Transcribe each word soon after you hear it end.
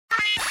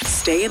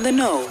Stay in the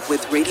know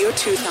with Radio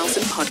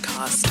 2000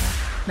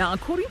 podcast. Now,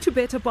 according to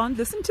BetterBond,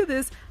 listen to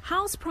this,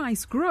 house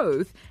price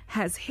growth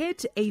has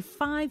hit a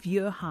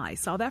 5-year high.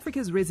 South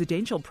Africa's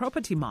residential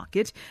property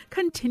market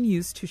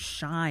continues to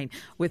shine,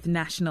 with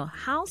national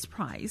house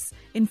price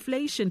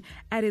inflation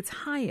at its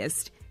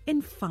highest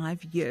in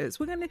 5 years.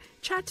 We're going to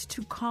chat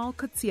to Carl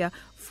Kutsia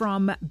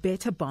from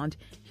BetterBond.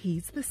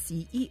 He's the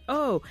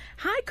CEO.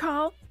 Hi,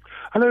 Carl.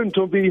 Hello,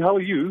 Ntombi. How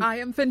are you? I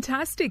am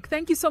fantastic.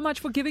 Thank you so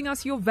much for giving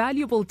us your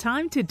valuable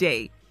time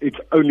today. It's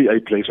only a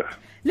pleasure.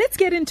 Let's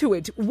get into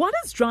it. What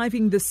is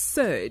driving the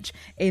surge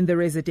in the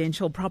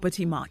residential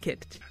property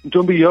market?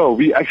 Ntombi,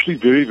 we're actually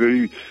very,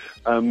 very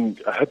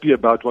happy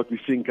about what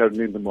we're seeing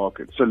currently in the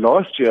market. So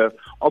last year,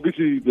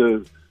 obviously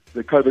the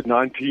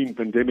COVID-19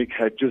 pandemic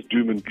had just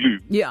doom and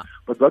gloom. Yeah.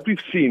 But what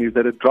we've seen is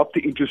that it dropped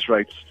the interest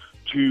rates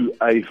to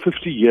a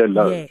 50-year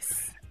low.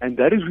 Yes. And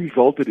that has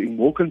resulted in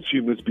more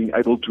consumers being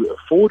able to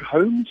afford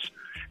homes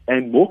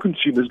and more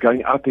consumers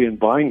going out there and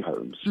buying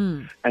homes.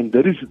 And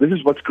this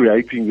is what's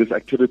creating this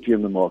activity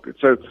in the market.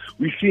 So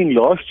we're seeing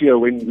last year,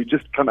 when we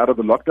just come out of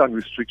the lockdown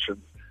restrictions,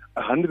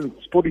 147%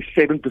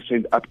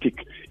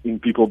 uptick in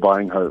people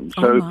buying homes.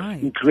 So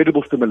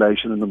incredible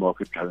stimulation in the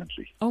market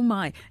currently. Oh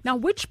my. Now,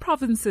 which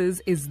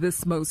provinces is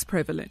this most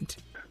prevalent?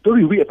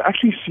 We have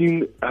actually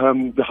seen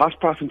the house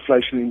price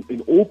inflation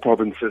in all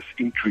provinces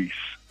increase.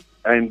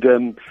 And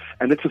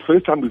it's the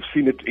first time we've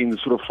seen it in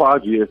sort of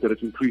 5 years that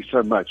it's increased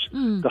so much.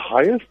 The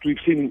highest we've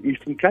seen in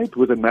Eastern Cape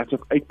with a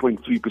massive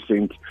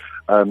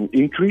 8.3%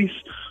 increase.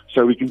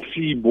 So we can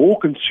see more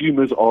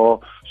consumers are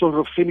sort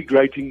of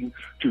emigrating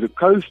to the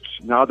coast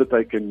now that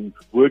they can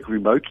work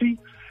remotely.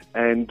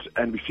 And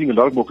we're seeing a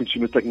lot more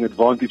consumers taking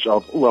advantage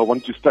of, I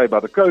want to stay by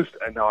the coast,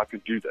 and now I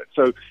can do that.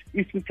 So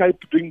Eastern Cape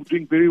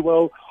doing very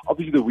well.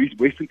 Obviously, the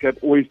Western Cape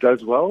always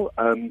does well.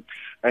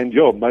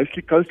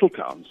 Mostly coastal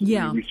towns.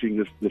 Yeah. We're seeing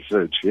this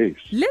surge, yes.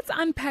 Let's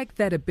unpack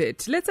that a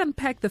bit. Let's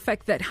unpack the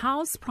fact that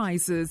house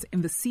prices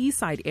in the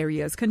seaside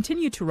areas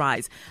continue to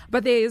rise,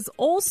 but there's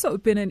also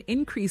been an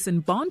increase in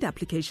bond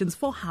applications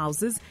for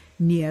houses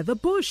near the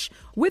bush,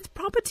 with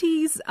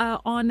properties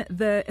on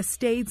the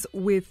estates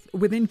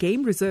within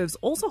game reserves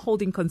also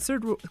holding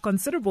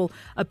considerable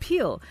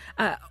appeal.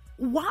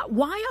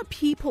 Why are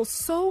people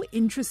so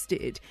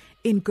interested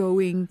in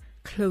going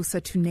closer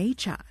to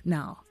nature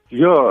now?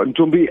 Yeah,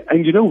 Ntombi,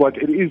 and you know what?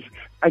 It is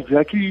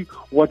exactly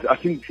what I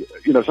think,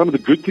 some of the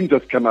good things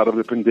that's come out of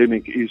the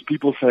pandemic is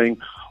people saying,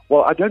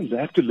 well, I don't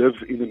have to live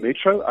in the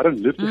metro. I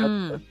don't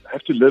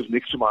have to live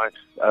next to my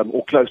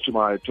or close to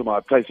my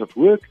place of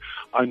work.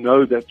 I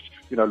know that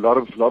a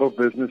lot of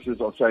businesses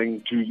are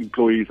saying to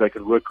employees they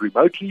can work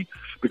remotely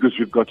because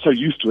we've got so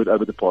used to it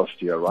over the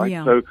past year, right?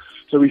 Yeah.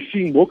 So we're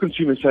seeing more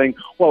consumers saying,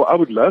 well, I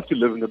would love to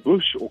live in the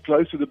bush or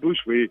close to the bush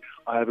where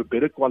I have a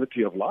better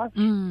quality of life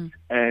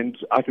and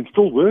I can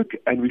still work.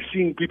 And we're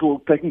seeing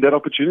people taking that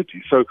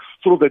opportunity. So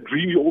sort of that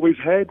dream you always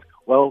had,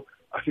 well,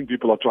 I think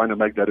people are trying to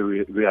make that a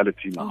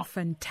reality now. Oh,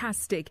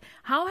 fantastic.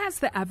 How has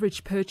the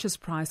average purchase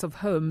price of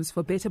homes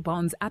for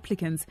BetterBond's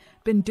applicants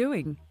been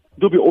doing?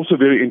 It'll be also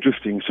very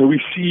interesting. So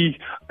we see,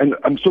 and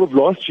sort of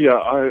last year,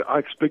 I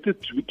expected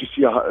to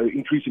see an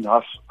increase in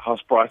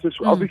house prices.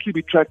 Obviously,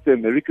 we track the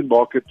American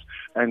market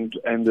and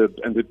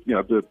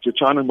the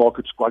China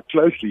markets quite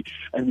closely,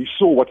 and we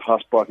saw what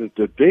house prices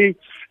did there,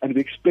 and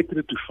we expected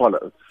it to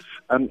follow.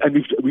 And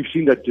we've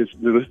seen that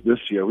this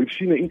year. We've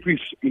seen an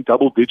increase in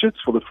double digits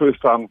for the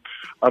first time,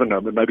 I don't know,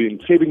 maybe in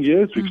 7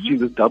 years. We've seen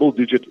this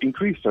double-digit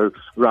increase, so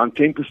around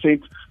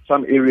 10%,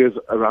 some areas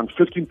around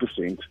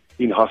 15%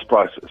 in house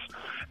prices.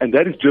 And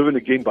that is driven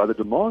again by the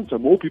demand, so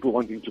more people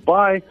wanting to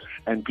buy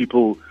and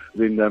people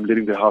then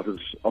letting their houses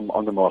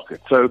on the market.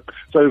 So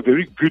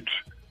very good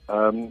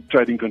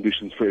trading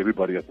conditions for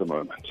everybody at the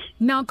moment.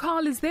 Now,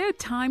 Carl, is there a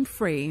time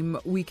frame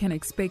we can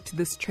expect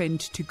this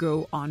trend to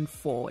go on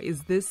for?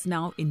 Is this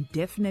now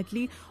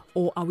indefinitely,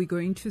 or are we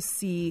going to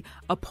see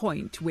a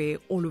point where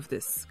all of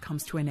this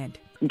comes to an end?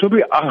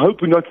 Ntombi, I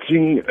hope we're not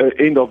seeing an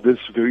end of this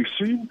very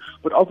soon,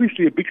 but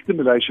obviously a big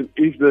stimulation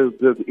is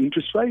the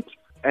interest rate.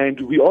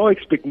 And we are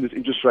expecting this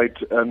interest rate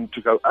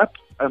to go up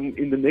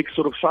in the next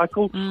sort of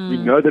cycle. We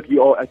know that we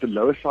are at the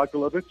lower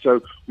cycle of it,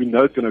 so we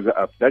know it's going to go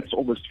up. That's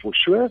almost for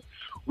sure.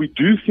 We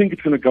do think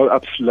it's going to go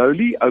up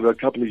slowly over a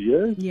couple of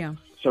years. Yeah.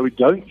 So we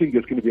don't think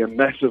there's going to be a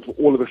massive,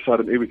 all of a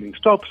sudden everything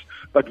stops,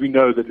 but we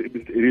know that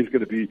it is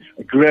going to be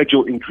a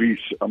gradual increase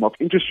of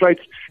interest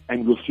rates,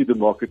 and we'll see the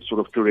market sort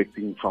of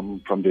correcting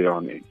from there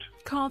on in.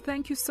 Carl,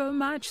 thank you so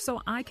much.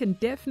 So I can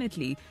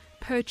definitely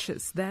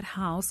purchase that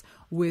house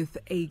with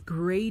a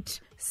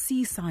great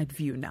seaside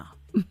view now.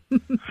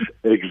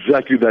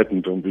 Exactly that,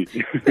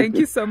 Ntombi. Thank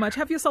you so much.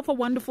 Have yourself a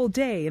wonderful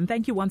day, and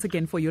thank you once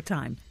again for your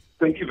time.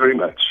 Thank you very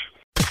much.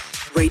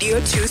 Radio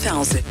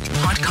 2000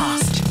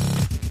 podcast.